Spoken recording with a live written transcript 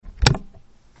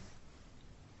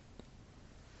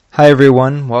Hi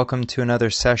everyone, welcome to another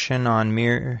session on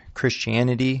Mere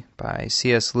Christianity by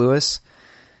C.S. Lewis.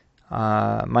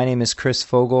 My name is Chris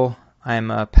Fogel.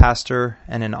 I'm a pastor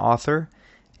and an author,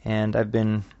 and I've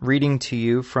been reading to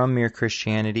you from Mere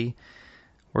Christianity.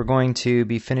 We're going to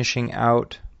be finishing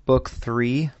out Book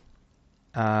 3,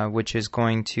 which is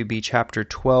going to be Chapter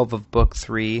 12 of Book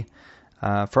 3.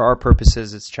 For our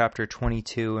purposes, it's Chapter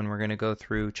 22, and we're going to go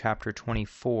through Chapter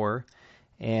 24.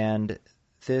 And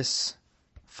this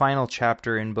final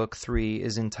chapter in Book 3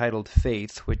 is entitled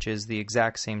Faith, which is the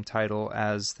exact same title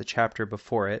as the chapter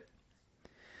before it.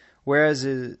 Whereas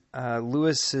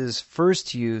Lewis's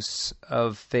first use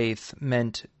of faith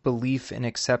meant belief in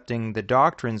accepting the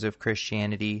doctrines of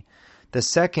Christianity, the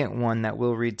second one that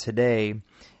we'll read today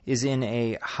is in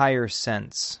a higher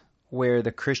sense, where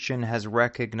the Christian has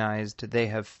recognized they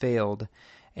have failed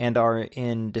and are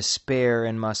in despair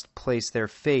and must place their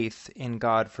faith in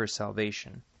God for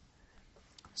salvation.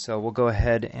 So we'll go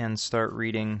ahead and start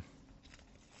reading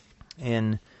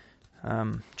in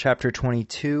chapter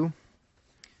 22,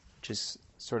 which is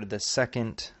sort of the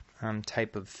second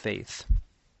type of faith.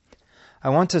 I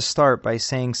want to start by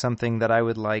saying something that I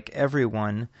would like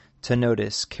everyone to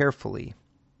notice carefully.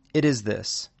 It is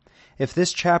this: if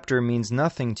this chapter means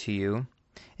nothing to you,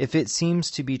 if it seems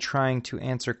to be trying to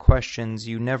answer questions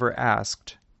you never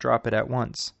asked, drop it at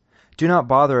once. Do not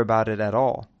bother about it at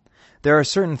all. There are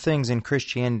certain things in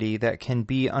Christianity that can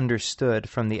be understood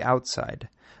from the outside,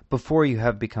 before you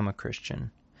have become a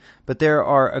Christian. But there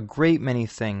are a great many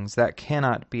things that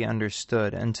cannot be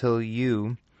understood until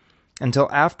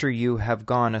after you have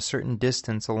gone a certain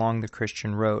distance along the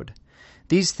Christian road.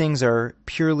 These things are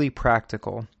purely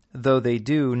practical, though they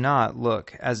do not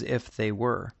look as if they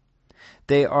were.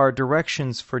 They are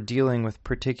directions for dealing with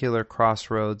particular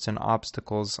crossroads and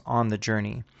obstacles on the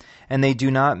journey, and they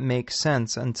do not make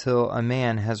sense until a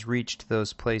man has reached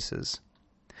those places.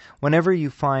 Whenever you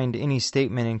find any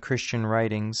statement in Christian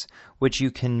writings which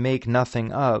you can make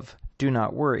nothing of, do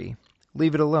not worry.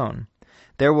 Leave it alone.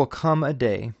 There will come a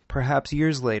day, perhaps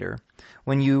years later,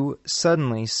 when you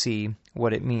suddenly see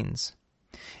what it means.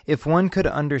 If one could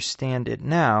understand it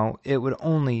now, it would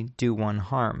only do one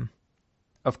harm.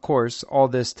 Of course, all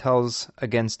this tells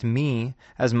against me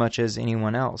as much as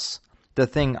anyone else. The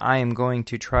thing I am going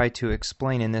to try to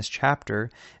explain in this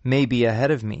chapter may be ahead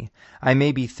of me. I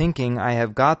may be thinking I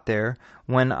have got there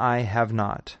when I have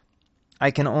not.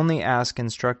 I can only ask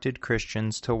instructed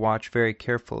Christians to watch very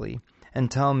carefully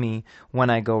and tell me when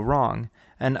I go wrong,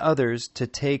 and others to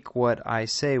take what I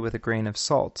say with a grain of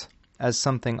salt, as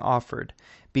something offered,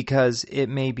 because it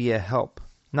may be a help,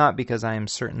 not because I am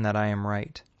certain that I am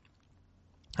right.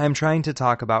 I am trying to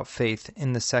talk about faith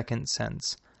in the second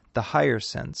sense, the higher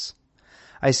sense.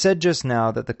 I said just now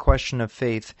that the question of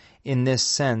faith in this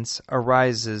sense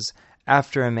arises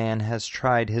after a man has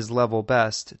tried his level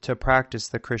best to practice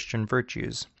the Christian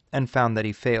virtues, and found that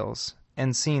he fails,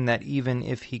 and seen that even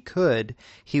if he could,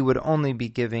 he would only be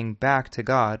giving back to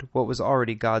God what was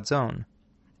already God's own.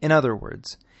 In other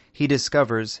words, he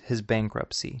discovers his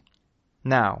bankruptcy.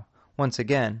 Now, once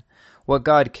again, what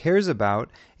God cares about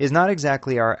is not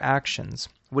exactly our actions.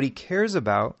 What he cares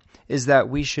about is that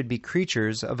we should be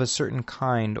creatures of a certain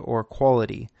kind or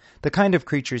quality, the kind of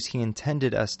creatures he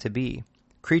intended us to be,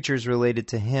 creatures related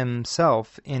to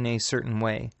himself in a certain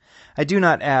way. I do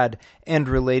not add, and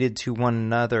related to one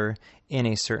another in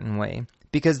a certain way,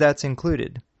 because that's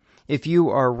included. If you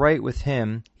are right with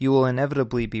him, you will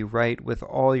inevitably be right with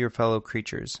all your fellow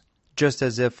creatures, just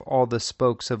as if all the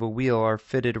spokes of a wheel are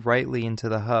fitted rightly into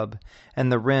the hub,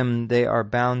 and the rim they are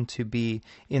bound to be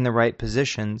in the right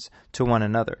positions to one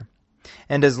another.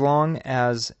 And as long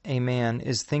as a man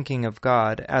is thinking of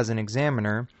God as an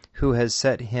examiner who has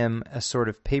set him a sort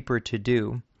of paper to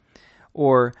do,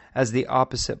 or as the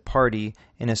opposite party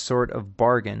in a sort of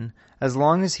bargain, as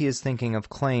long as he is thinking of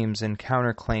claims and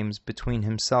counterclaims between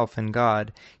himself and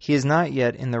God, he is not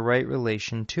yet in the right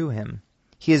relation to him.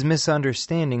 He is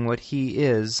misunderstanding what he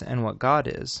is and what God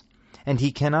is, and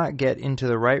he cannot get into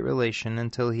the right relation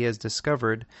until he has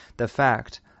discovered the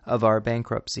fact of our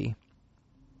bankruptcy.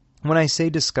 When I say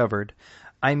discovered,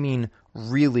 I mean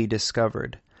really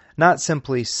discovered, not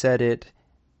simply said it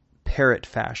parrot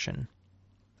fashion.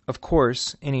 Of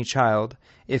course, any child,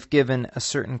 if given a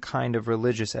certain kind of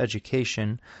religious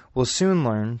education, will soon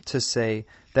learn to say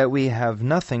that we have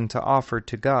nothing to offer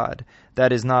to God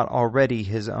that is not already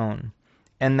his own,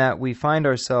 and that we find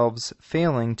ourselves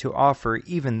failing to offer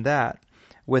even that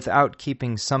without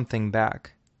keeping something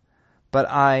back. But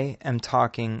I am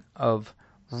talking of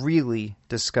really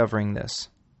discovering this,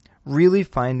 really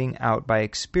finding out by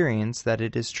experience that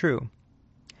it is true.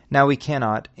 Now we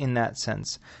cannot, in that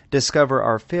sense, discover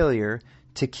our failure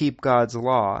to keep God's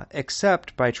law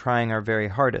except by trying our very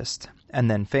hardest,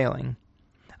 and then failing.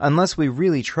 Unless we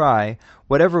really try,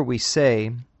 whatever we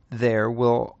say there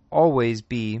will always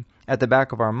be at the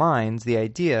back of our minds the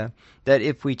idea that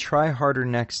if we try harder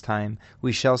next time,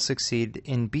 we shall succeed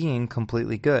in being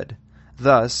completely good.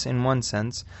 Thus, in one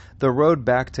sense, the road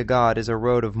back to God is a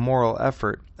road of moral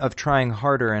effort, of trying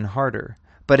harder and harder.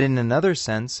 But in another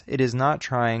sense, it is not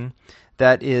trying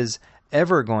that is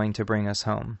ever going to bring us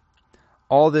home.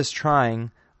 All this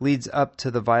trying leads up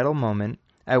to the vital moment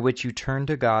at which you turn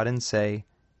to God and say,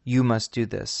 "You must do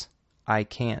this. I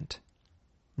can't."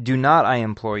 Do not, I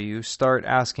implore you, start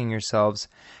asking yourselves,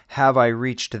 "Have I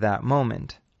reached that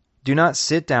moment?" Do not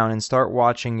sit down and start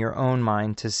watching your own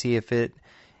mind to see if it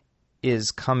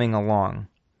is coming along.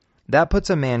 That puts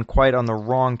a man quite on the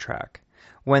wrong track.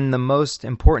 When the most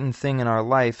important things in our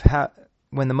life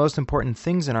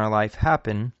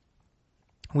happen,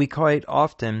 we quite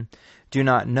often do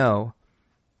not know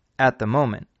at the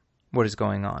moment what is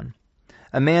going on.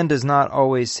 A man does not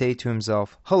always say to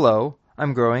himself, "Hello,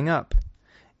 I'm growing up."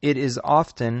 It is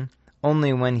often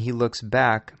only when he looks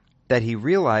back that he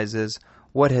realizes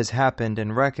what has happened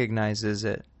and recognizes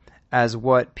it as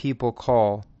what people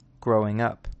call growing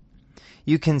up.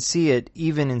 You can see it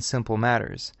even in simple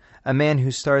matters. A man who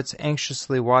starts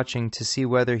anxiously watching to see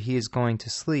whether he is going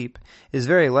to sleep is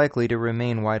very likely to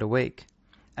remain wide awake.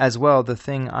 As well, the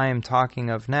thing I am talking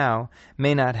of now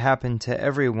may not happen to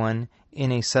everyone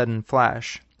in a sudden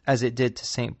flash, as it did to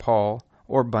St. Paul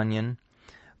or Bunyan.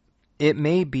 It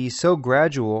may be so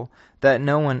gradual that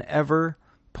no one ever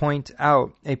point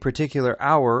out a particular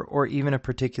hour or even a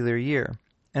particular year.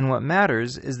 And what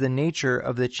matters is the nature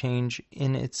of the change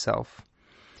in itself,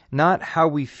 not how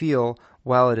we feel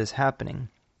while it is happening.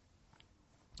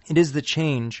 It is the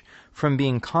change from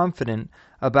being confident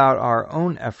about our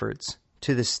own efforts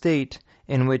to the state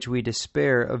in which we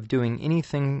despair of doing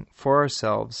anything for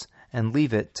ourselves and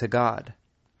leave it to God.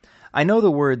 I know the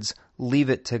words "leave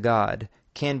it to God"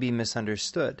 can be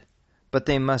misunderstood, but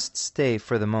they must stay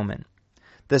for the moment.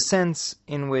 The sense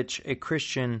in which a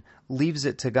Christian leaves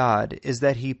it to God is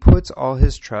that he puts all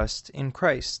his trust in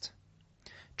Christ.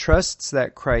 Trusts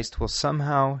that Christ will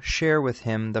somehow share with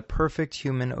him the perfect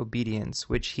human obedience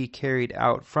which he carried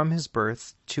out from his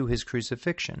birth to his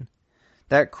crucifixion.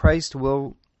 That Christ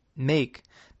will make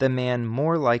the man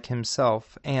more like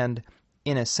himself and,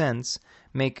 in a sense,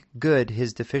 make good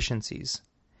his deficiencies.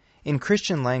 In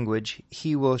Christian language,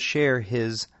 he will share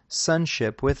his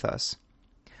sonship with us,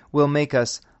 will make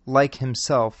us, like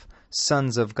himself,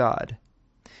 sons of God.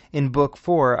 In Book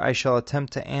 4, I shall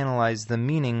attempt to analyze the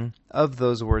meaning of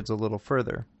those words a little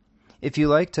further. If you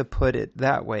like to put it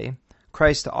that way,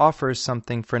 Christ offers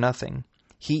something for nothing.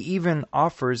 He even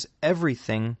offers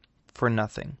everything for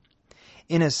nothing.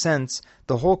 In a sense,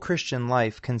 the whole Christian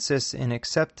life consists in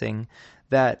accepting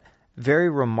that very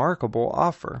remarkable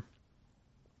offer.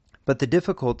 But the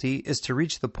difficulty is to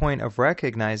reach the point of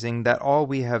recognizing that all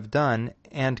we have done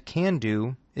and can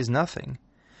do is nothing.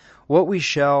 What we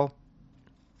should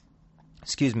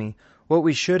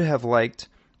have liked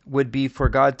would be for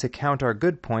God to count our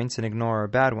good points and ignore our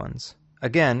bad ones.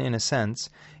 Again, in a sense,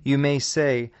 you may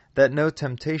say that no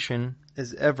temptation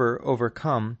is ever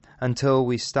overcome until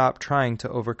we stop trying to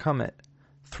overcome it.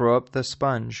 Throw up the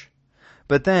sponge.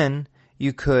 But then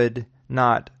you could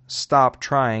not stop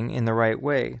trying in the right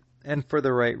way, and for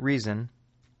the right reason,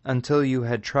 until you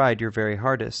had tried your very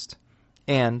hardest.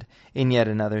 And, in yet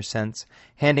another sense,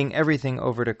 handing everything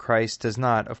over to Christ does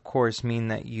not, of course, mean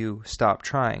that you stop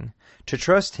trying. To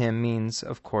trust Him means,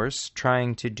 of course,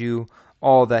 trying to do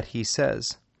all that He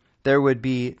says. There would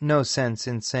be no sense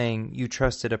in saying you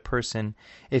trusted a person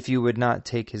if you would not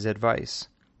take his advice.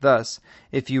 Thus,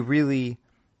 if you really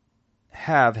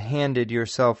have handed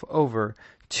yourself over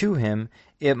to Him,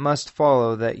 it must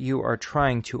follow that you are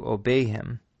trying to obey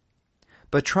Him.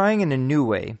 But trying in a new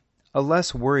way, a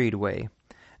less worried way,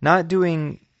 not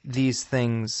doing these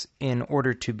things in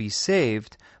order to be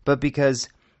saved, but because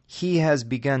He has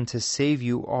begun to save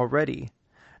you already,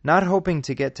 not hoping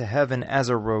to get to heaven as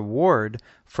a reward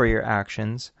for your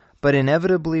actions, but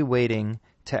inevitably waiting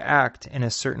to act in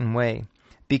a certain way,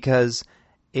 because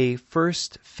a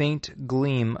first faint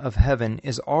gleam of heaven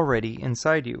is already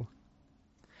inside you.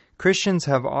 Christians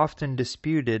have often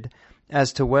disputed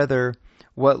as to whether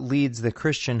what leads the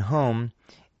Christian home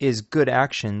is good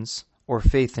actions or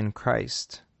faith in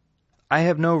Christ. I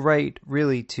have no right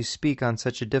really to speak on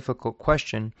such a difficult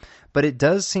question, but it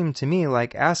does seem to me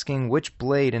like asking which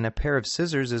blade in a pair of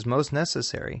scissors is most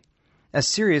necessary. A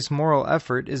serious moral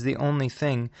effort is the only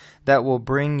thing that will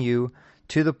bring you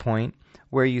to the point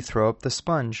where you throw up the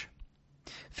sponge.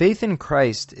 Faith in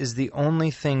Christ is the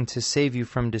only thing to save you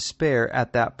from despair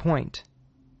at that point.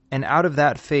 And out of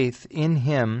that faith in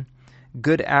Him,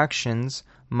 good actions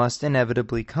must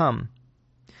inevitably come.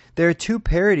 There are two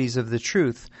parodies of the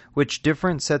truth which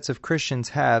different sets of Christians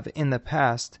have, in the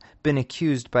past, been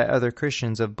accused by other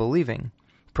Christians of believing.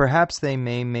 Perhaps they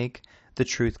may make the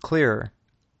truth clearer.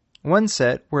 One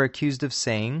set were accused of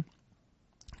saying,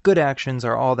 good actions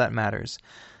are all that matters.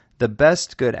 The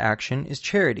best good action is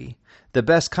charity. The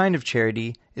best kind of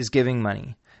charity is giving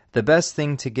money. The best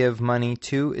thing to give money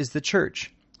to is the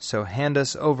church. So hand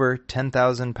us over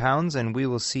 £10,000 and we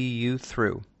will see you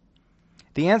through.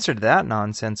 The answer to that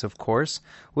nonsense, of course,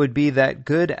 would be that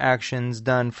good actions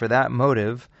done for that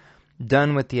motive,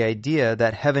 done with the idea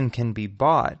that heaven can be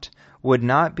bought, would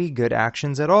not be good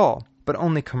actions at all, but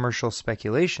only commercial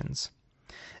speculations.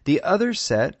 The other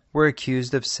set were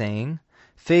accused of saying,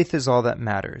 faith is all that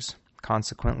matters.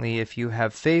 Consequently, if you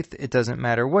have faith, it doesn't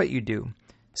matter what you do.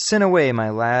 Sin away, my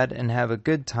lad, and have a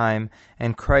good time,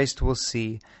 and Christ will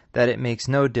see that it makes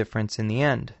no difference in the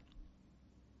end.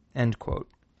 End quote.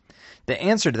 The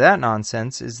answer to that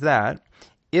nonsense is that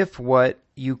if what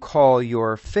you call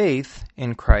your faith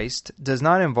in Christ does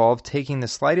not involve taking the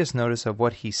slightest notice of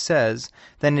what He says,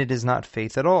 then it is not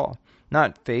faith at all,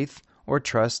 not faith or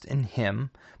trust in Him,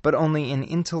 but only an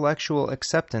intellectual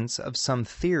acceptance of some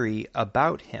theory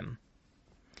about Him.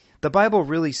 The Bible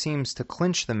really seems to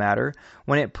clinch the matter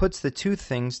when it puts the two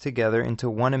things together into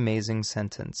one amazing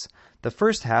sentence. The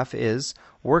first half is,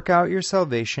 work out your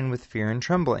salvation with fear and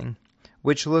trembling,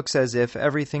 which looks as if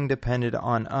everything depended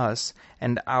on us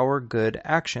and our good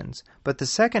actions. But the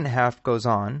second half goes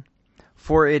on,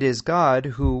 for it is God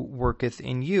who worketh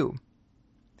in you,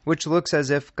 which looks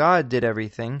as if God did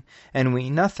everything and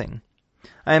we nothing.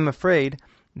 I am afraid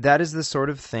that is the sort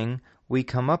of thing we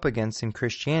come up against in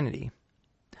Christianity.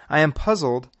 I am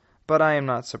puzzled, but I am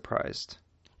not surprised.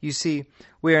 You see,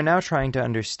 we are now trying to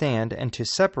understand and to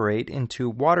separate into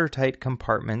watertight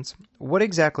compartments what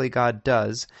exactly God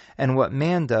does and what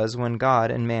man does when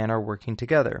God and man are working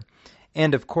together.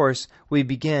 And of course, we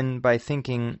begin by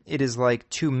thinking it is like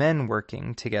two men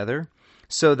working together,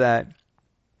 so that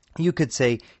you could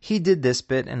say, he did this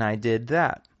bit and I did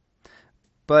that.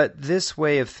 But this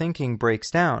way of thinking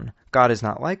breaks down. God is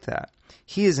not like that.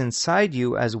 He is inside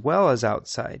you as well as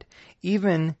outside.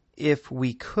 Even if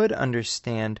we could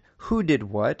understand who did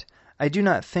what, I do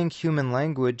not think human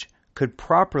language could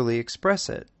properly express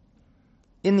it.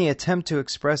 In the attempt to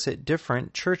express it,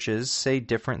 different churches say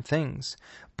different things.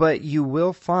 But you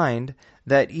will find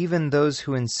that even those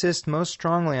who insist most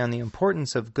strongly on the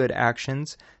importance of good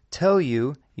actions tell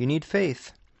you you need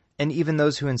faith. And even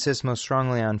those who insist most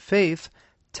strongly on faith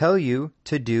tell you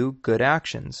to do good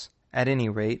actions. At any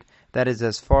rate, that is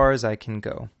as far as I can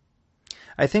go.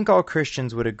 I think all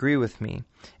Christians would agree with me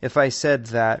if I said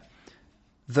that,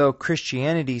 though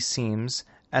Christianity seems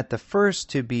at the first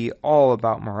to be all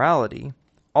about morality,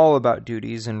 all about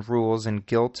duties and rules and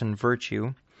guilt and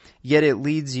virtue, yet it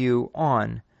leads you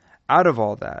on, out of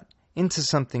all that, into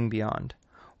something beyond.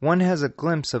 One has a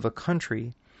glimpse of a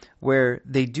country where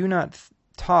they do not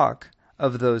talk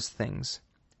of those things,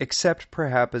 except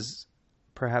perhaps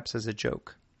as a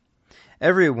joke.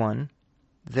 Everyone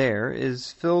there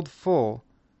is filled full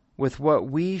with what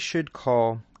we should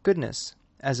call goodness,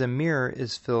 as a mirror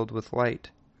is filled with light.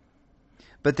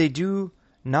 But they do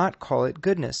not call it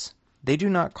goodness. They do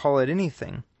not call it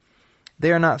anything.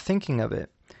 They are not thinking of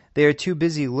it. They are too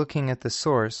busy looking at the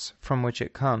source from which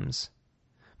it comes.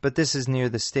 But this is near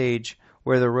the stage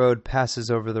where the road passes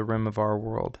over the rim of our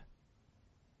world.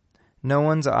 No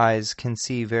one's eyes can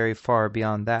see very far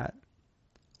beyond that.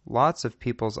 Lots of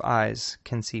people's eyes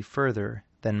can see further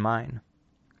than mine.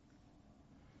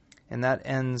 And that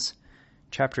ends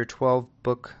chapter 12,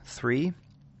 book 3.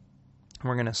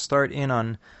 We're going to start in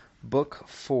on book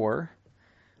 4,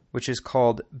 which is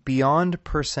called Beyond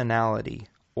Personality,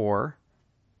 or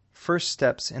First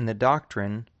Steps in the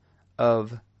Doctrine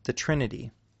of the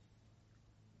Trinity.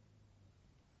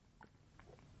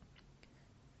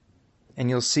 And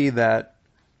you'll see that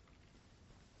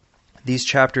these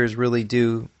chapters really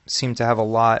do seem to have a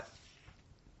lot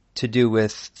to do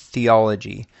with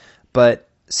theology, but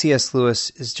C.S. Lewis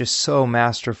is just so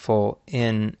masterful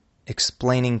in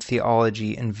explaining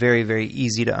theology in very, very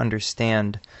easy to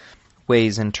understand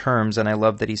ways and terms, and I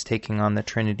love that he's taking on the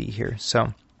Trinity here.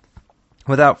 So,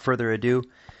 without further ado,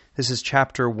 this is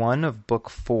chapter 1 of book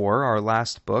 4, our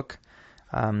last book,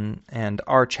 and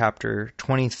our chapter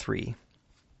 23.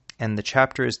 And the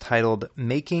chapter is titled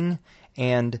Making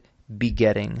and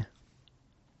Begetting.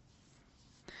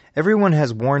 Everyone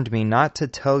has warned me not to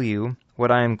tell you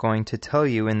what I am going to tell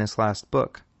you in this last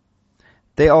book.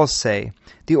 They all say,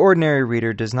 the ordinary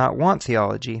reader does not want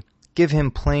theology. Give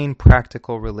him plain,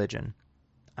 practical religion.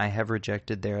 I have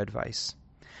rejected their advice.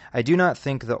 I do not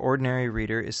think the ordinary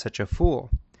reader is such a fool.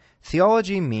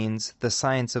 Theology means the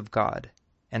science of God,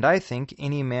 and I think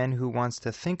any man who wants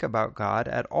to think about God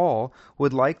at all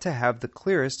would like to have the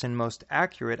clearest and most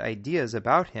accurate ideas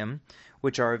about him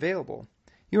which are available.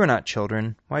 You are not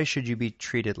children. Why should you be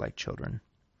treated like children?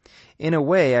 In a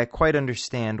way, I quite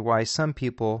understand why some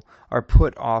people are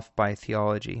put off by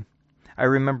theology. I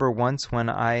remember once when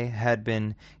I had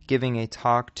been giving a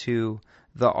talk to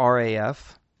the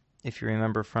RAF. If you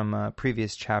remember from a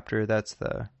previous chapter, that's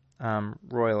the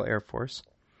Royal Air Force.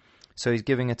 So he's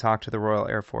giving a talk to the Royal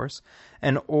Air Force.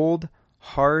 An old,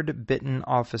 hard-bitten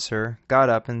officer got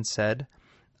up and said,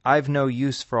 "I've no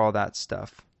use for all that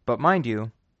stuff. But mind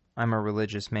you, I'm a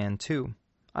religious man too.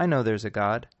 I know there's a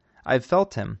God. I've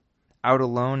felt him, out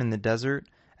alone in the desert,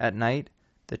 at night,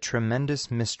 the tremendous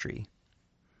mystery.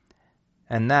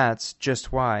 And that's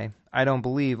just why I don't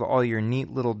believe all your neat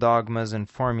little dogmas and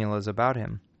formulas about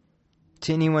him.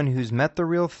 To anyone who's met the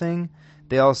real thing,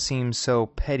 they all seem so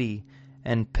petty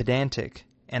and pedantic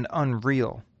and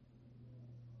unreal."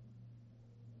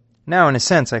 Now, in a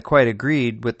sense, I quite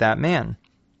agreed with that man.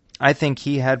 I think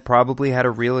he had probably had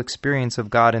a real experience of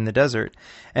God in the desert,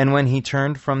 and when he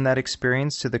turned from that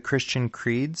experience to the Christian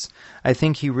creeds, I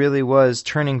think he really was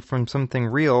turning from something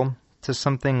real to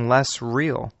something less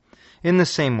real. In the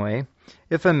same way,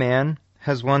 if a man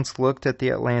has once looked at the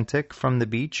Atlantic from the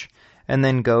beach and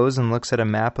then goes and looks at a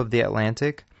map of the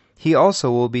Atlantic, he also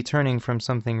will be turning from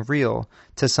something real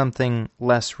to something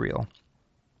less real,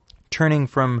 turning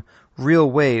from real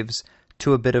waves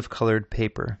to a bit of colored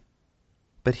paper.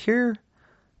 But here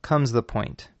comes the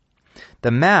point. The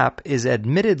map is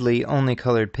admittedly only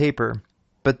colored paper,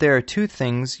 but there are two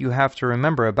things you have to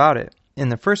remember about it. In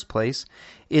the first place,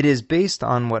 it is based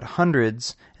on what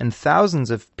hundreds and thousands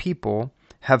of people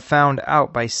have found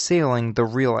out by sailing the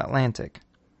real Atlantic.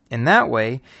 In that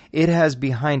way, it has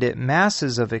behind it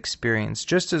masses of experience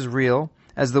just as real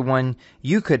as the one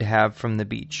you could have from the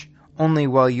beach. Only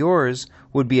while yours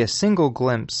would be a single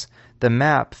glimpse, the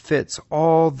map fits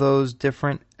all those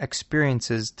different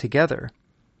experiences together.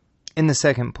 In the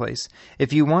second place,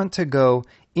 if you want to go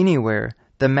anywhere,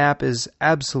 the map is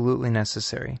absolutely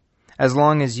necessary. As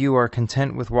long as you are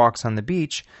content with walks on the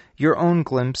beach, your own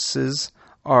glimpses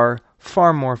are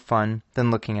far more fun than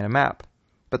looking at a map.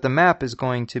 But the map is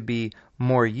going to be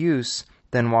more use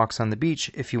than walks on the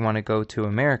beach if you want to go to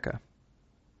America.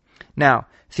 Now,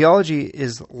 theology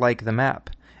is like the map,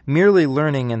 merely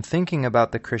learning and thinking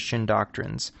about the Christian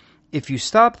doctrines. If you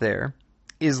stop there,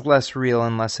 is less real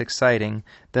and less exciting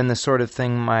than the sort of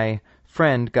thing my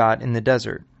friend got in the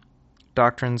desert.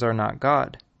 Doctrines are not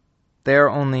God. They are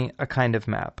only a kind of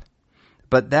map.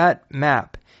 But that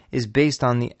map is based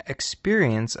on the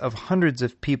experience of hundreds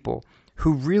of people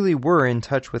who really were in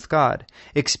touch with God,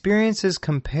 experiences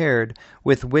compared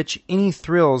with which any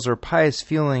thrills or pious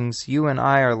feelings you and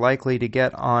I are likely to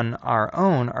get on our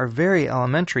own are very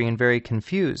elementary and very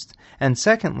confused. And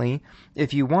secondly,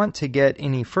 if you want to get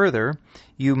any further,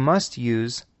 you must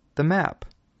use the map.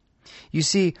 You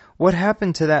see, what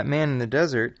happened to that man in the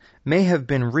desert may have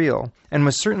been real and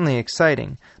was certainly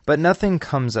exciting, but nothing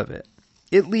comes of it.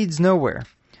 It leads nowhere.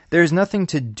 There is nothing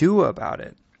to do about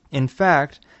it. In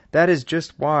fact, that is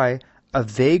just why a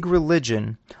vague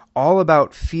religion, all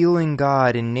about feeling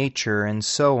God in nature and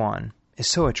so on, is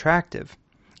so attractive.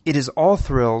 It is all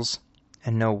thrills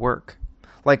and no work,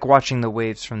 like watching the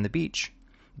waves from the beach.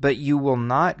 But you will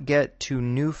not get to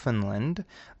Newfoundland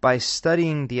by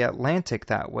studying the Atlantic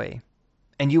that way,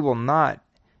 and you will not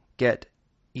get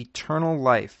eternal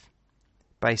life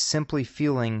by simply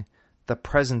feeling the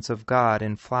presence of God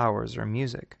in flowers or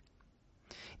music.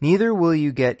 Neither will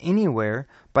you get anywhere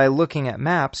by looking at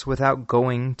maps without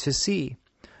going to sea,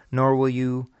 nor will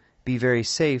you be very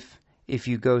safe if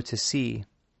you go to sea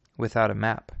without a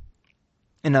map.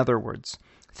 In other words,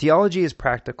 theology is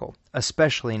practical,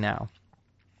 especially now.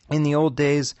 In the old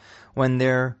days, when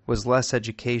there was less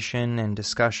education and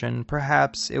discussion,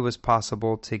 perhaps it was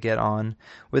possible to get on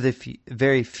with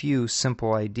very few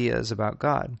simple ideas about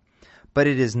God. But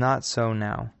it is not so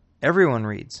now. Everyone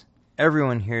reads.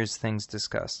 Everyone hears things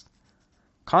discussed.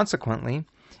 Consequently,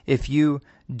 if you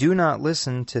do not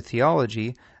listen to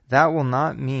theology, that will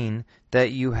not mean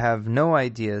that you have no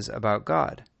ideas about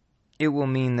God. It will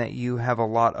mean that you have a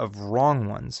lot of wrong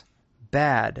ones,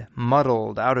 bad,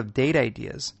 muddled, out-of-date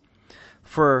ideas.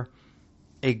 For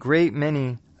a great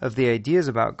many of the ideas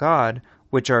about God,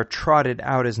 which are trotted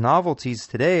out as novelties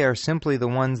today, are simply the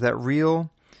ones that real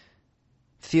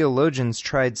theologians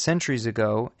tried centuries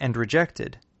ago and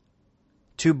rejected.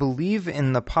 To believe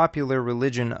in the popular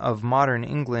religion of modern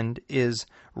England is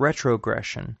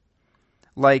retrogression,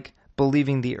 like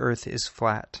believing the earth is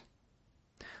flat.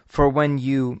 For when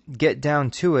you get down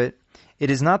to it, it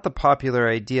is not the popular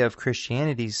idea of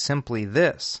Christianity simply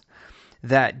this,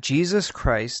 that Jesus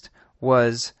Christ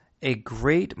was a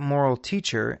great moral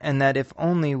teacher, and that if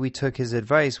only we took his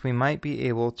advice, we might be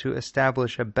able to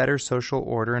establish a better social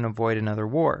order and avoid another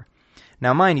war.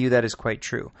 Now, mind you, that is quite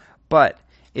true, but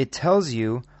it tells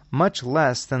you much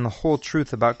less than the whole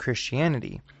truth about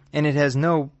Christianity, and it has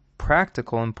no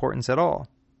practical importance at all.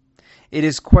 It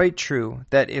is quite true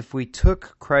that if we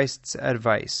took Christ's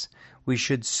advice, we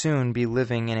should soon be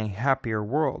living in a happier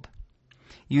world.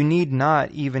 You need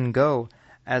not even go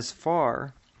as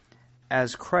far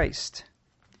as Christ.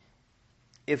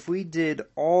 If we did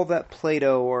all that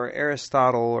Plato or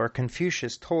Aristotle or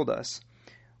Confucius told us,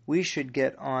 we should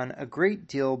get on a great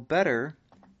deal better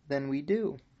than we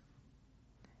do.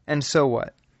 And so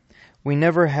what? We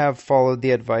never have followed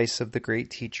the advice of the great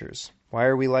teachers. Why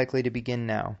are we likely to begin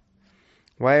now?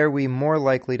 Why are we more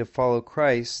likely to follow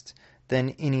Christ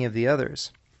than any of the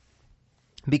others?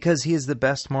 Because he is the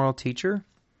best moral teacher?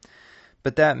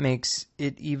 But that makes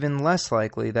it even less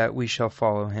likely that we shall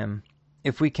follow him.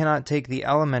 If we cannot take the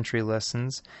elementary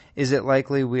lessons, is it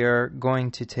likely we are going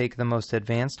to take the most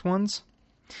advanced ones?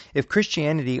 If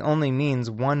Christianity only means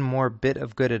one more bit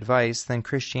of good advice, then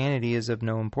Christianity is of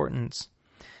no importance.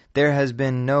 There has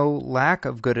been no lack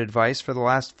of good advice for the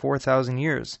last 4,000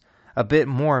 years. A bit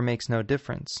more makes no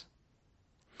difference.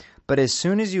 But as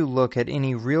soon as you look at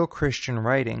any real Christian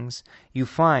writings, you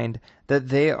find that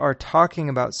they are talking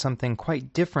about something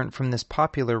quite different from this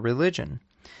popular religion.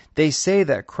 They say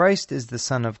that Christ is the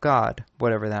Son of God,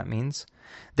 whatever that means.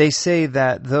 They say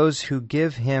that those who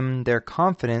give him their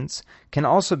confidence can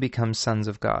also become sons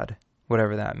of God,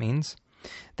 whatever that means.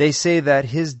 They say that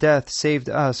his death saved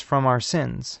us from our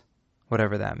sins,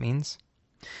 whatever that means.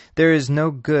 There is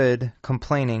no good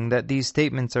complaining that these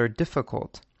statements are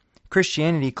difficult.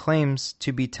 Christianity claims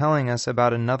to be telling us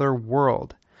about another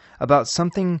world, about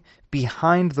something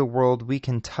behind the world we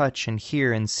can touch and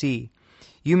hear and see.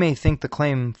 You may think the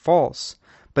claim false,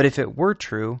 but if it were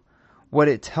true, what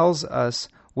it tells us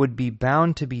would be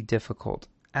bound to be difficult,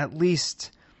 at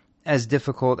least as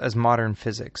difficult as modern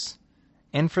physics,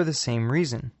 and for the same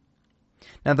reason.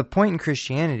 Now, the point in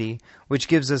Christianity, which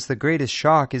gives us the greatest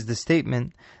shock, is the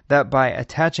statement that by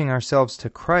attaching ourselves to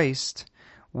Christ,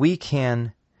 we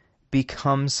can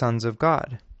become sons of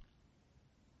God.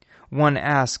 One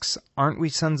asks, aren't we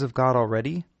sons of God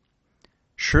already?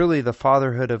 Surely the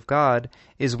fatherhood of God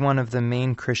is one of the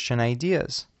main Christian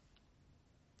ideas.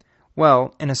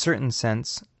 Well, in a certain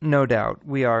sense, no doubt,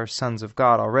 we are sons of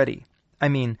God already. I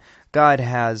mean, God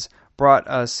has brought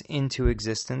us into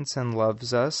existence and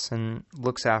loves us and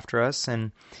looks after us,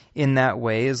 and in that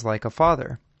way is like a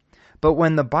father. But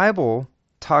when the Bible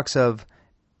talks of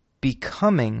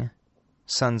becoming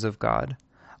sons of God,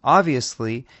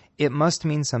 obviously it must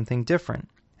mean something different,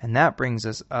 and that brings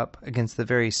us up against the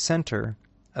very center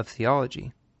of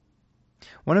theology.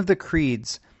 One of the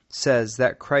creeds says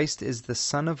that Christ is the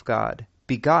Son of God,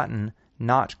 begotten,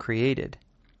 not created.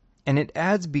 And it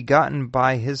adds begotten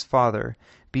by his Father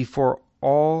before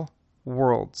all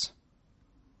worlds.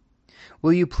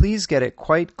 Will you please get it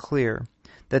quite clear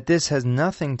that this has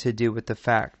nothing to do with the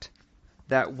fact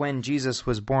that when Jesus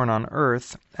was born on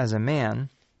earth as a man,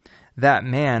 that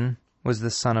man was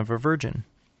the son of a virgin?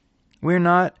 We're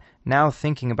not now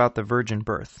thinking about the virgin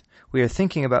birth. We are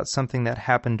thinking about something that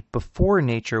happened before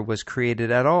nature was created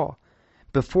at all,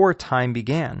 before time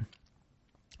began.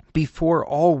 Before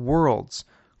all worlds,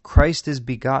 Christ is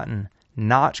begotten,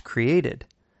 not created.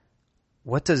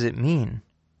 What does it mean?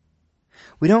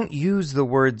 We don't use the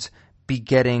words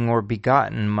begetting or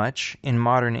begotten much in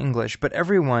modern English, but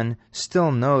everyone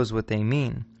still knows what they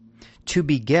mean. To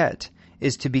beget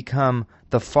is to become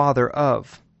the father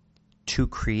of. To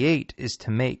create is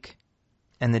to make.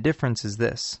 And the difference is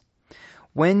this.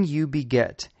 When you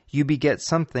beget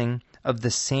something of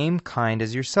the same kind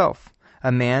as yourself.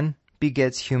 A man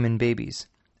begets human babies.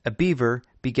 A beaver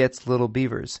begets little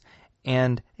beavers.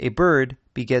 And a bird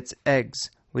begets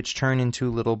eggs, which turn into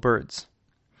little birds.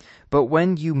 But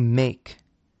when you make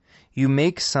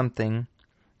something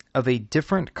of a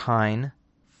different kind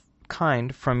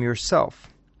from yourself.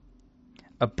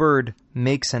 A bird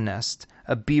makes a nest,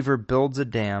 a beaver builds a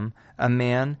dam, a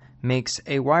man makes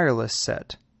a wireless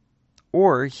set.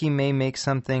 Or he may make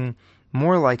something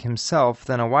more like himself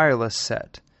than a wireless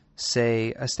set,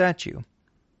 say a statue.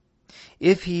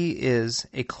 If he is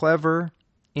a clever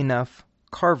enough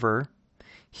carver,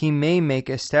 he may make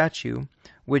a statue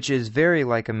which is very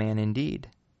like a man indeed.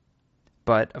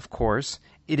 But, of course,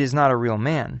 it is not a real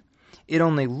man. It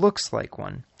only looks like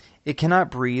one. It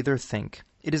cannot breathe or think.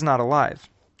 It is not alive.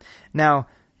 Now,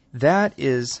 that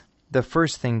is the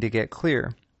first thing to get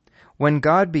clear. When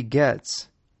God begets,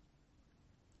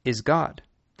 is God,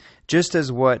 just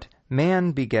as what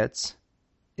man begets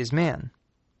is man.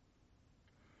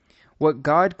 What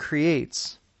God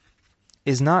creates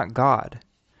is not God,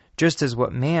 just as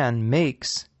what man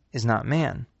makes is not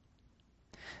man.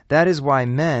 That is why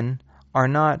men are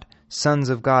not sons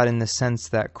of God in the sense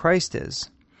that Christ is.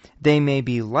 They may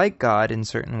be like God in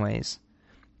certain ways,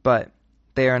 but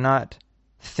they are not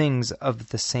things of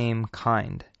the same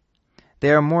kind.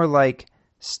 They are more like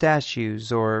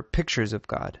statues or pictures of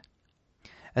God.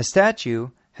 A statue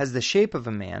has the shape of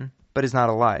a man, but is not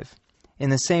alive. In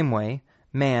the same way,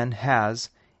 man has,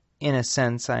 in a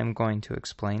sense I am going to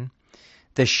explain,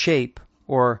 the shape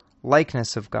or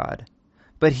likeness of God,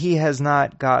 but he has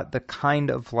not got the kind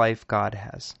of life God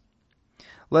has.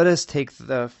 Let us take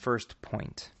the first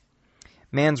point,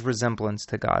 man's resemblance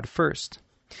to God first.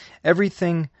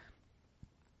 Everything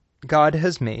God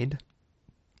has made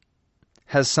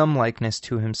has some likeness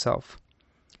to himself.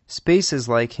 Space is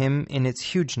like him in its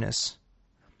hugeness.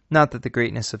 Not that the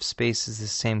greatness of space is the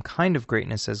same kind of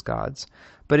greatness as God's,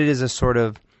 but it is a sort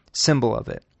of symbol of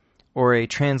it, or a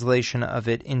translation of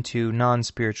it into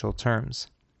non-spiritual terms.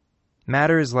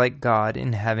 Matter is like God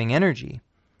in having energy,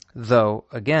 though,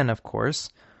 again, of course,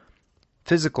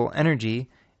 physical energy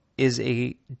is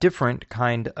a different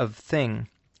kind of thing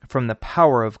from the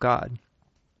power of God.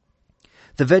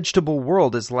 The vegetable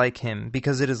world is like him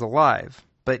because it is alive,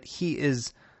 but he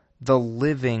is the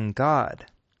living God.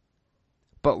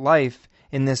 But life,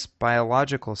 in this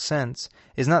biological sense,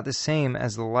 is not the same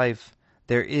as the life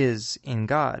there is in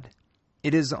God.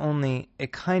 It is only a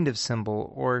kind of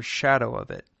symbol or shadow of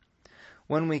it.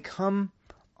 When we come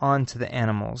on to the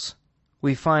animals,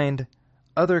 we find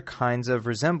other kinds of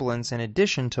resemblance in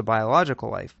addition to biological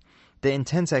life. The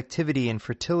intense activity and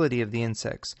fertility of the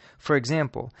insects, for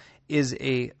example, is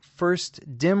a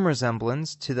first dim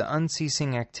resemblance to the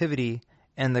unceasing activity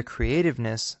and the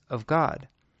creativeness of God.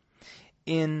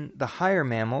 In the higher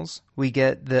mammals, we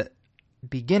get the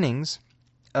beginnings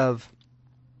of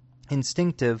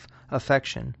instinctive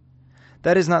affection.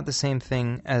 That is not the same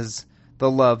thing as the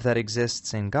love that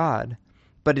exists in God,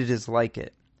 but it is like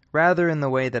it, rather in the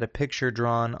way that a picture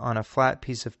drawn on a flat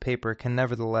piece of paper can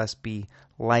nevertheless be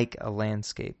like a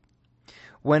landscape.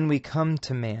 When we come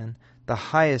to man, the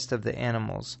highest of the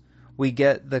animals, we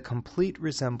get the complete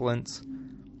resemblance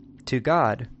to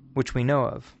God which we know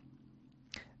of.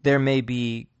 There may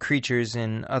be creatures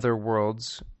in other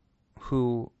worlds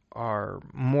who are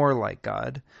more like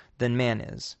God than man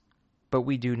is, but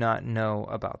we do not know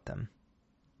about them.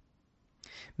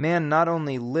 Man not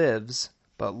only lives,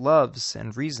 but loves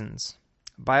and reasons.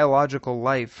 Biological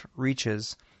life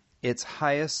reaches its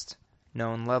highest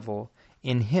known level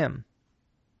in him.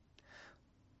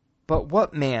 But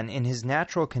what man in his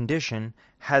natural condition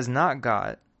has not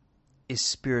got is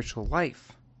spiritual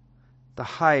life, the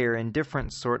higher and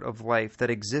different sort of life that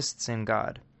exists in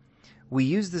God. We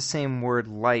use the same word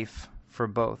life for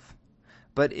both,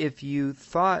 but if you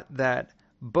thought that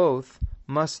both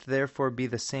must therefore be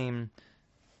the same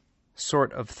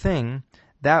sort of thing,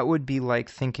 that would be like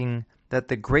thinking that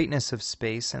the greatness of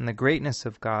space and the greatness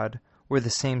of God were the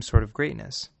same sort of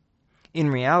greatness. In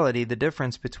reality, the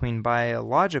difference between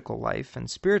biological life and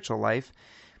spiritual life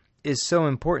is so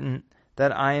important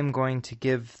that I am going to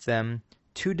give them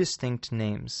two distinct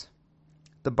names.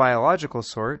 The biological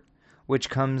sort, which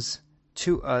comes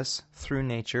to us through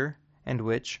nature, and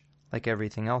which, like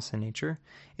everything else in nature,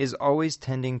 is always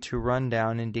tending to run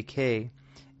down and decay,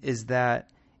 is that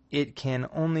it can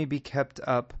only be kept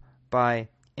up by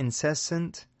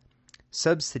incessant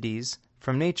subsidies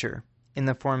from nature in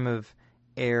the form of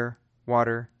air,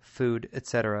 water, food,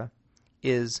 etc.,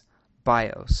 is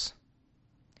bios.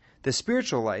 The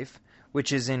spiritual life,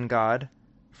 which is in God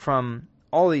from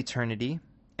all eternity,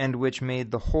 and which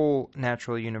made the whole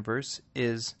natural universe,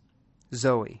 is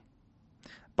Zoe.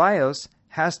 Bios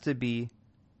has to be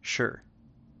sure.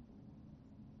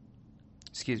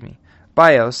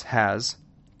 Bios has,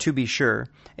 to be sure,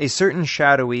 a certain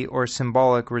shadowy or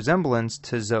symbolic resemblance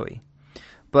to Zoe,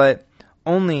 but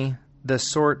only the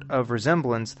sort of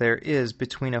resemblance there is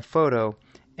between a photo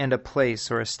and a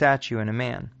place or a statue and a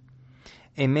man.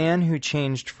 A man who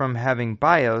changed from having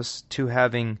bios to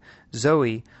having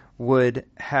Zoe would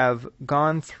have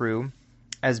gone through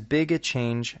as big a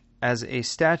change as a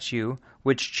statue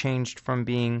which changed from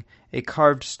being a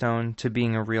carved stone to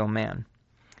being a real man.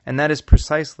 And that is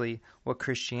precisely what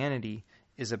Christianity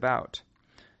is about.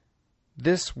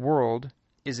 This world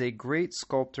is a great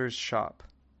sculptor's shop.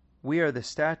 We are the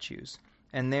statues,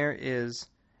 and there is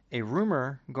a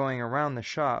rumor going around the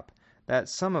shop that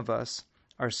some of us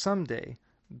are someday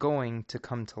going to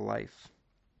come to life.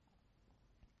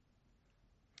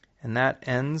 And that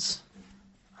ends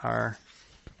our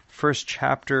first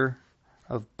chapter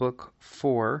of Book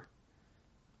 4.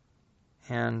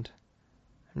 And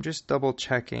I'm just double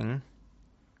checking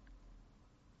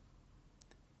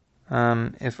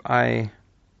if I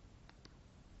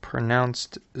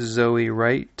pronounced Zoe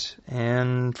right,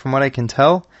 and from what I can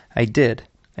tell, I did.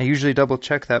 I usually double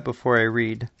check that before I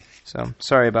read, so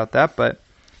sorry about that, but it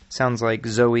sounds like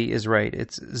Zoe is right.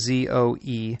 It's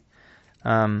Z-O-E,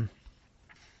 and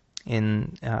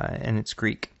it's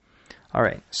Greek. All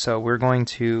right, so we're going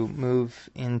to move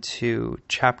into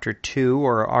chapter 2,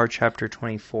 or our chapter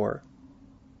 24.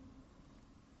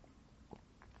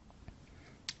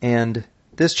 And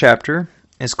this chapter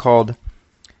is called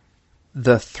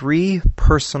The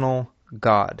Three-Personal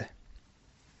God.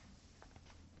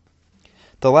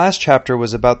 The last chapter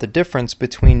was about the difference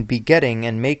between begetting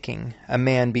and making. A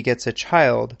man begets a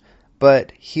child,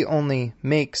 but he only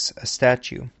makes a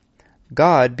statue.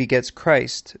 God begets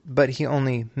Christ, but he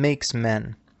only makes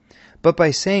men. But by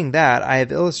saying that, I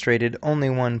have illustrated only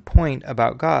one point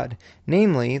about God,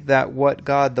 namely that what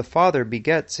God the Father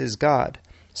begets is God,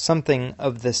 something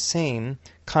of the same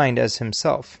kind as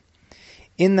himself.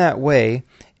 In that way,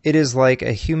 it is like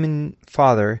a human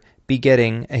father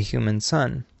begetting a human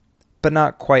son, but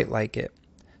not quite like it.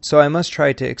 So I must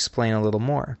try to explain a little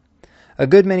more. A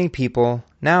good many people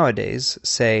nowadays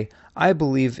say, I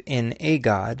believe in a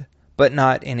God, but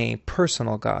not in a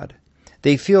personal God.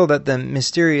 They feel that the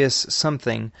mysterious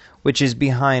something which is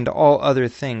behind all other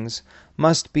things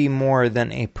must be more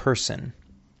than a person.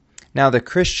 Now the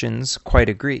Christians quite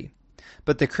agree.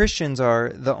 But the Christians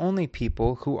are the only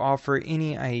people who offer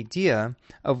any idea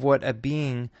of what a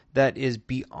being that is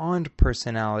beyond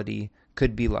personality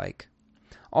could be like.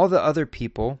 All the other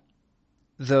people,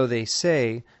 though they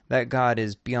say that God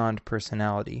is beyond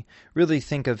personality, really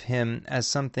think of him as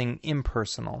something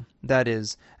impersonal, that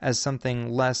is, as something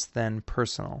less than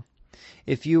personal.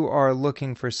 If you are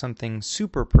looking for something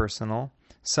super-personal,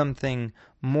 something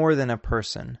more than a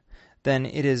person, then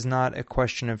it is not a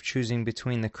question of choosing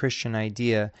between the Christian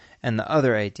idea and the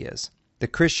other ideas. The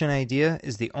Christian idea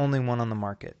is the only one on the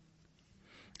market.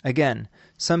 Again,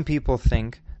 some people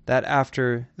think that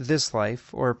after this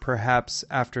life, or perhaps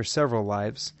after several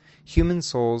lives, human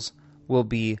souls will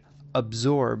be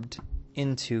absorbed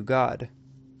into God.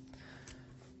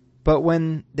 But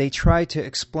when they try to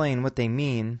explain what they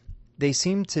mean, they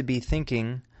seem to be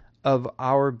thinking of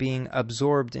our being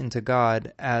absorbed into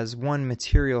God as one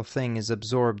material thing is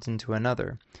absorbed into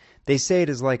another. They say it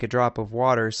is like a drop of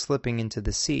water slipping into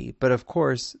the sea, but of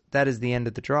course that is the end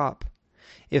of the drop.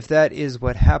 If that is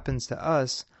what happens to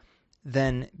us,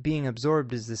 then being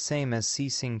absorbed is the same as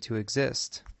ceasing to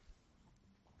exist.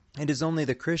 It is only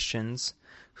the Christians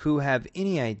who have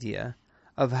any idea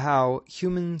of how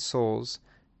human souls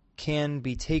can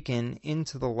be taken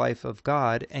into the life of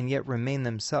God and yet remain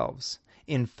themselves.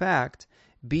 In fact,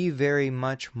 be very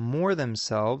much more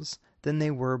themselves than they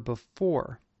were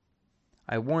before.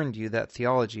 I warned you that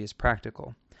theology is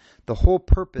practical. The whole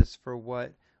purpose for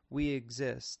which we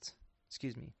exist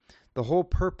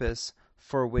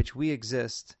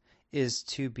is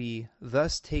to be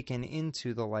thus taken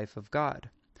into the life of God.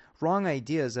 Wrong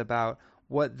ideas about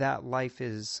what that life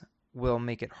is will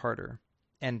make it harder.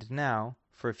 And now,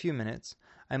 for a few minutes,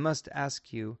 I must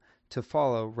ask you to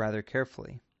follow rather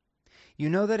carefully. You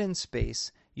know that in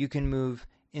space you can move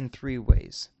in 3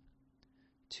 ways: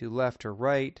 to left or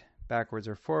right, backwards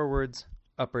or forwards,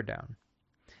 up or down.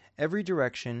 Every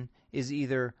direction is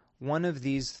either one of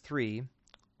these 3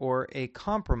 or a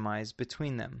compromise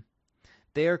between them.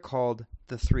 They are called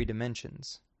the 3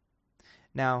 dimensions.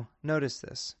 Now, notice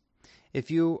this. If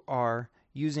you are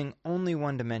using only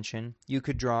one dimension, you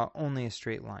could draw only a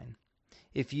straight line.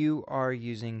 If you are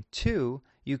using 2,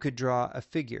 you could draw a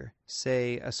figure,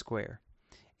 say a square.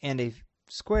 And a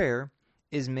square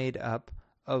is made up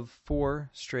of 4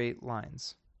 straight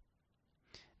lines.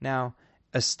 Now,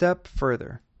 a step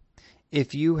further.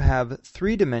 If you have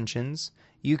 3 dimensions,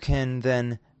 you can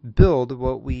then build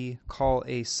what we call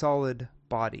a solid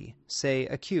body, say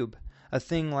a cube, a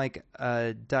thing like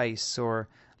a dice or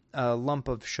a lump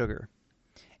of sugar.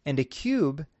 And a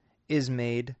cube is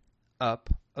made up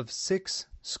of 6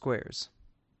 squares.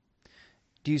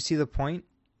 Do you see the point?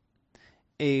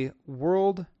 A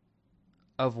world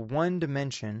of one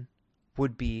dimension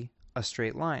would be a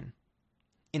straight line.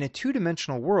 In a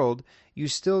two-dimensional world, you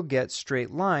still get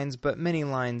straight lines, but many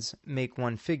lines make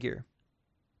one figure.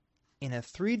 In a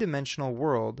three-dimensional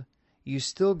world, you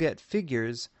still get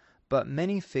figures, but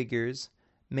many figures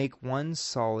make one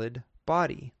solid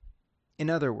body. In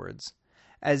other words,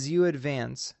 as you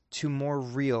advance to more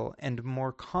real and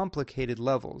more complicated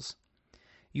levels,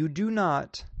 you do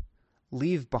not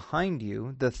leave behind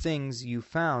you the things you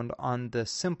found on the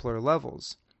simpler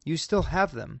levels. You still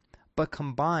have them, but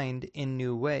combined in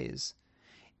new ways,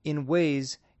 in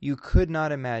ways you could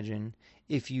not imagine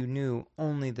if you knew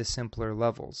only the simpler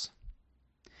levels.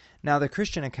 Now, the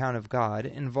Christian account of God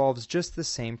involves just the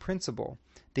same principle.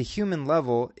 The human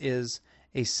level is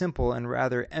a simple and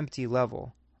rather empty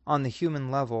level. On the human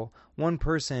level, one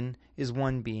person is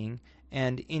one being,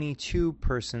 and any two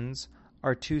persons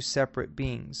are two separate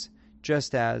beings,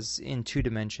 just as in two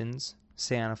dimensions,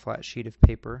 say on a flat sheet of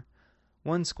paper,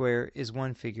 one square is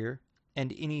one figure,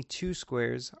 and any two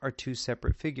squares are two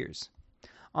separate figures.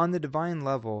 On the divine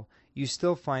level, you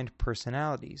still find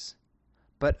personalities,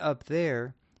 but up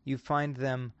there you find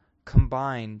them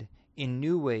combined in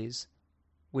new ways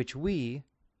which we,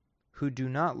 who do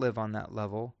not live on that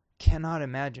level, cannot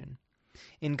imagine.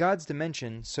 In God's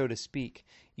dimension, so to speak,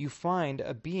 you find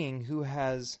a being who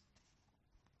has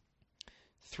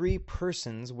three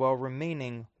persons while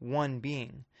remaining one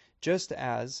being, just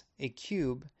as a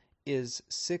cube is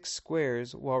 6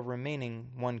 squares while remaining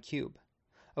one cube.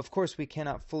 Of course, we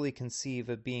cannot fully conceive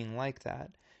a being like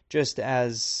that, just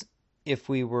as if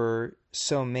we were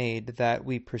so made that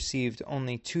we perceived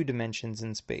only 2 dimensions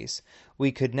in space,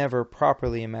 we could never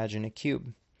properly imagine a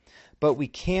cube. But we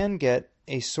can get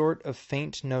a sort of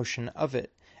faint notion of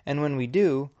it, and when we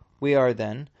do, we are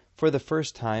then, for the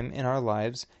first time in our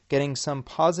lives, getting some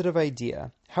positive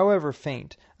idea, however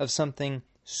faint, of something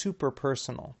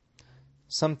superpersonal,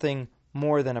 something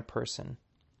more than a person.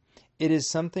 It is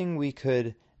something we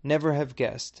could never have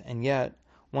guessed, and yet,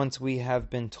 once we have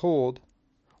been told,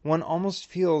 one almost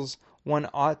feels one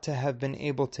ought to have been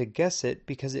able to guess it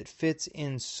because it fits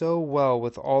in so well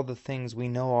with all the things we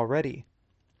know already.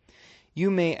 You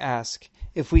may ask,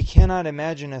 if we cannot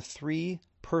imagine a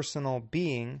three-personal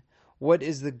being, what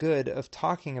is the good of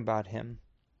talking about him?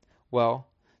 Well,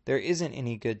 there isn't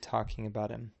any good talking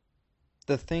about him.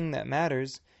 The thing that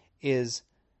matters is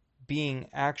being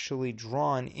actually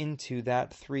drawn into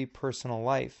that three-personal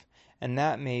life, and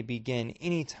that may begin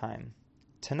any time,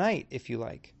 tonight if you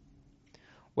like.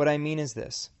 What I mean is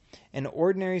this. An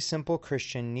ordinary simple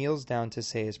Christian kneels down to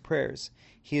say his prayers.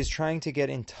 He is trying to get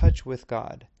in touch with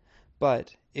God.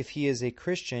 But if he is a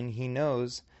Christian, he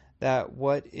knows that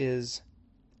what is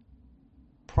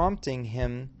prompting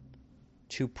him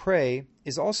to pray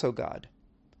is also God.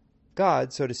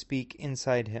 God, so to speak,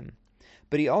 inside him.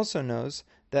 But he also knows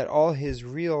that all his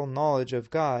real knowledge of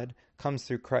God comes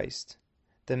through Christ,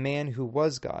 the man who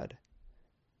was God.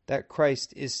 That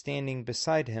Christ is standing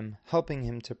beside him, helping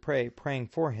him to pray, praying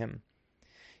for him.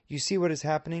 You see what is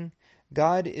happening?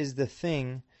 God is the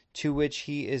thing to which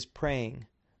he is praying,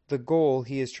 the goal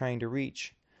he is trying to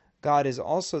reach. God is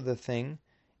also the thing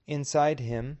inside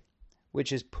him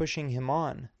which is pushing him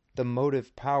on, the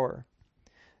motive power.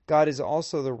 God is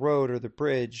also the road or the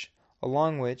bridge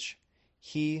along which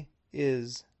he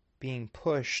is being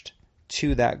pushed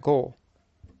to that goal.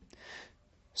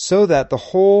 So that the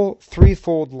whole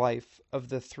threefold life of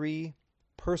the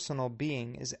three-personal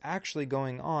being is actually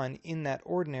going on in that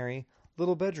ordinary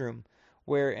little bedroom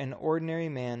where an ordinary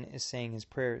man is saying his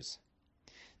prayers.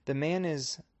 The man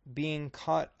is being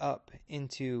caught up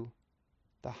into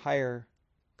the higher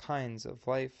kinds of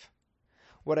life,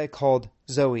 what I called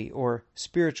Zoe, or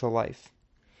spiritual life.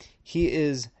 He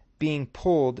is being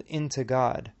pulled into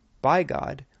God, by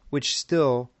God,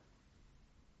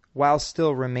 while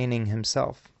still remaining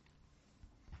himself.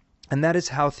 And that is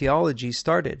how theology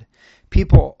started.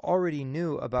 People already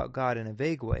knew about God in a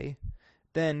vague way.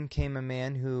 Then came a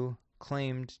man who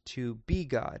claimed to be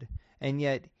God, and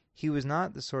yet he was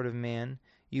not the sort of man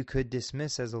you could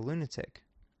dismiss as a lunatic.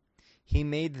 He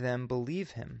made them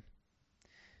believe him.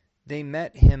 They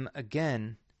met him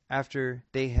again after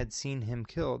they had seen him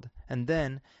killed, and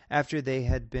then, after they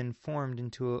had been formed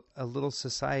into a little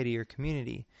society or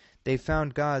community, they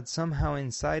found God somehow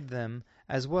inside them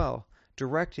as well,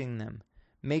 directing them,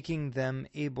 making them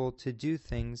able to do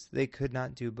things they could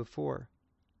not do before.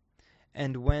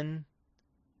 And when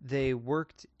they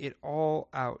worked it all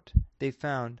out, they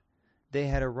found they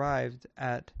had arrived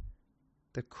at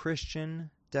the Christian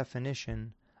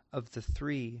definition of the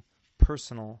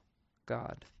three-personal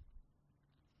God.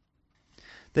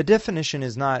 The definition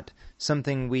is not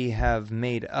something we have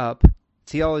made up.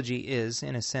 Theology is,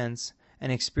 in a sense, an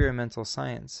experimental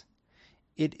science.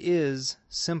 It is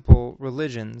simple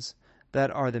religions that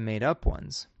are the made-up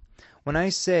ones. When I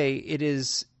say it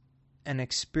is an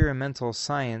experimental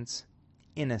science,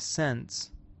 in a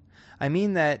sense, I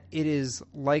mean that it is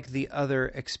like the other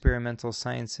experimental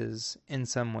sciences in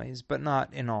some ways, but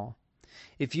not in all.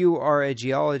 If you are a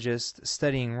geologist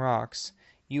studying rocks,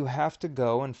 you have to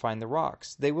go and find the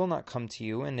rocks. They will not come to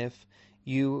you, and if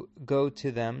you go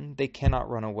to them, they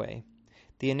cannot run away.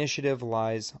 The initiative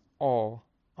lies all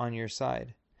on your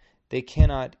side. They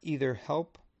cannot either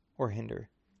help or hinder.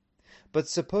 But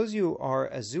suppose you are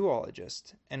a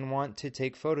zoologist and want to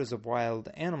take photos of wild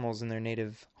animals in their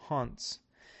native haunts.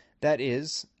 That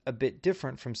is a bit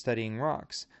different from studying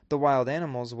rocks. The wild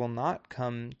animals will not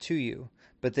come to you,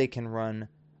 but they can run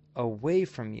away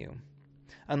from you.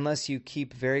 Unless you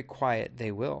keep very quiet,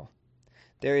 they will.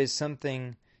 There is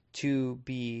something to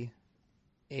be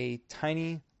a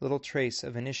tiny little trace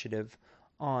of initiative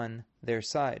on their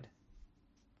side.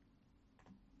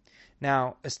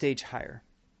 Now, a stage higher.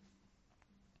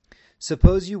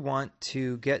 Suppose you want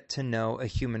to get to know a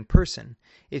human person.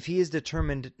 If he is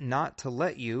determined not to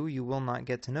let you, you will not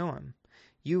get to know him.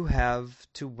 You have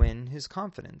to win his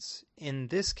confidence. In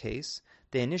this case,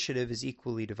 the initiative is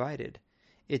equally divided.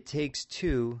 It takes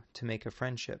two to make a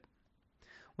friendship.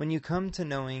 When you come to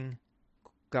knowing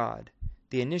God,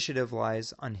 the initiative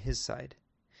lies on his side.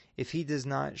 If he does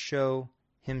not show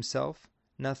himself,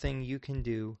 nothing you can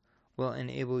do will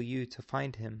enable you to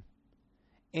find him.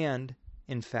 And,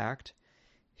 in fact,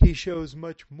 he shows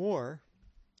much more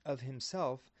of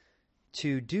himself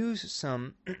to do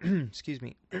some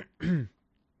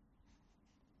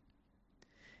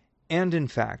And in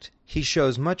fact, he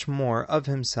shows much more of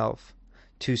himself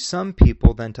to some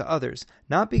people than to others,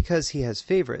 not because he has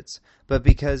favorites, but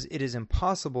because it is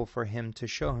impossible for him to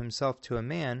show himself to a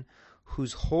man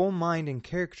whose whole mind and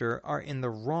character are in the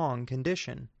wrong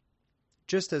condition.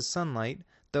 Just as sunlight,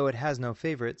 though it has no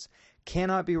favorites,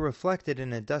 cannot be reflected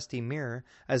in a dusty mirror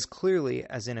as clearly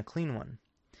as in a clean one.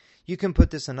 You can put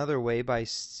this another way by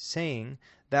saying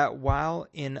that while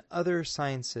in other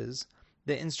sciences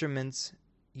the instruments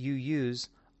you use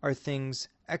are things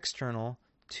external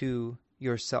to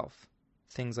yourself,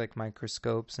 things like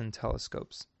microscopes and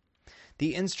telescopes,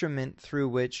 the instrument through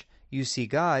which you see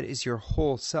God is your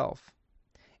whole self.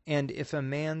 And if a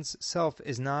man's self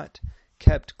is not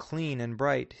kept clean and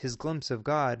bright, his glimpse of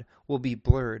God will be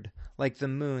blurred, like the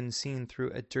moon seen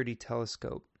through a dirty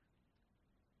telescope.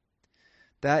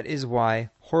 That is why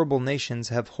horrible nations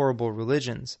have horrible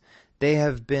religions. They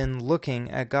have been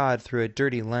looking at God through a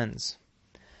dirty lens.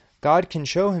 God can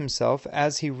show himself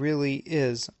as he really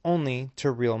is only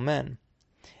to real men.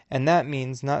 And that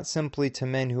means not simply to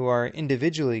men who are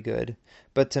individually good,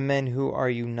 but to men who are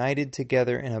united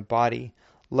together in a body,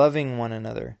 loving one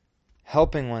another,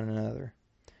 helping one another,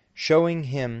 showing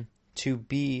him to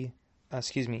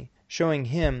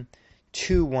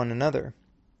one another.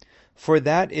 For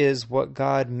that is what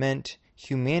God meant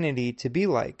humanity to be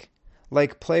like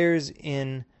players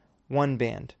in one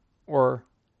band, or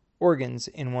organs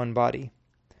in one body.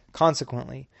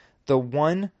 Consequently, the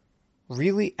one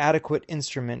really adequate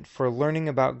instrument for learning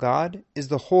about God is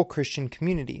the whole Christian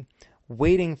community,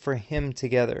 waiting for him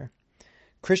together.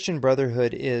 Christian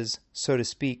brotherhood is, so to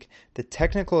speak, the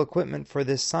technical equipment for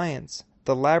this science,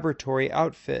 the laboratory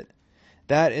outfit.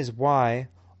 That is why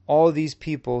all these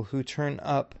people who turn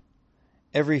up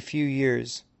every few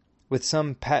years with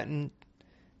some patent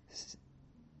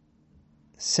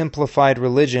simplified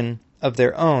religion of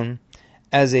their own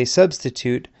as a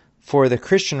substitute for the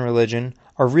Christian religion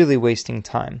are really wasting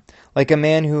time, like a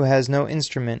man who has no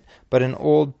instrument but an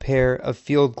old pair of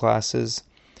field glasses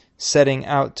setting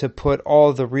out to put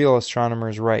all the real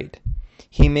astronomers right.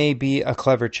 He may be a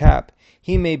clever chap.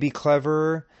 He may be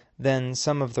cleverer than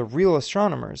some of the real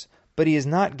astronomers, but he is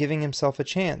not giving himself a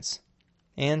chance.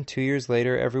 And 2 years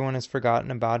later, everyone has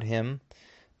forgotten about him,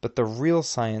 but the real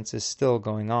science is still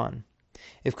going on.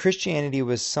 If Christianity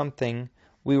was something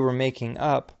we were making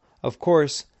up, of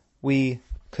course, we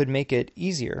could make it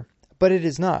easier, but it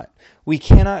is not. We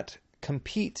cannot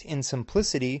compete in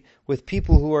simplicity with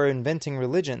people who are inventing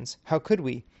religions. How could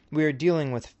we? We are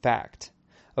dealing with fact.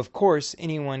 Of course,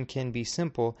 anyone can be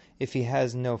simple if he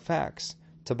has no facts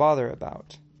to bother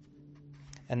about.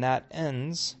 And that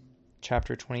ends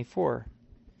chapter 24.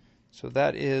 So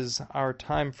that is our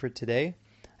time for today.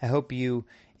 I hope you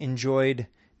enjoyed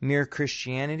Mere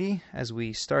Christianity as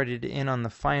we started in on the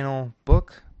final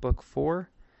book, book 4.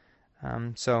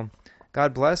 So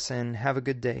God bless and have a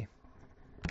good day.